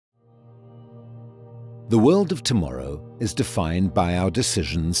The world of tomorrow is defined by our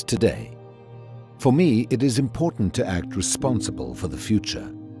decisions today. For me, it is important to act responsible for the future,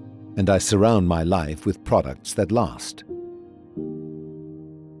 and I surround my life with products that last.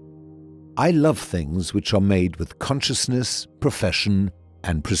 I love things which are made with consciousness, profession,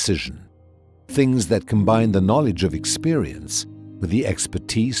 and precision. Things that combine the knowledge of experience with the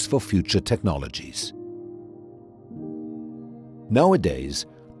expertise for future technologies. Nowadays,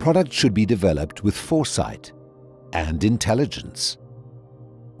 products should be developed with foresight and intelligence.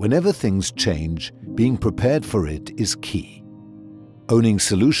 Whenever things change, being prepared for it is key. Owning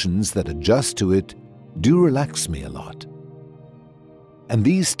solutions that adjust to it do relax me a lot. And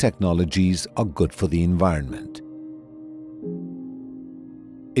these technologies are good for the environment.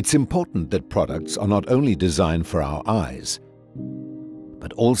 It's important that products are not only designed for our eyes,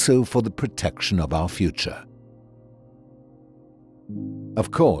 but also for the protection of our future.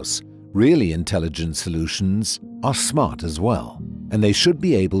 Of course, really intelligent solutions are smart as well, and they should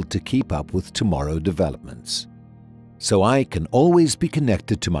be able to keep up with tomorrow developments. So I can always be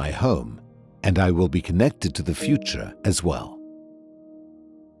connected to my home, and I will be connected to the future as well.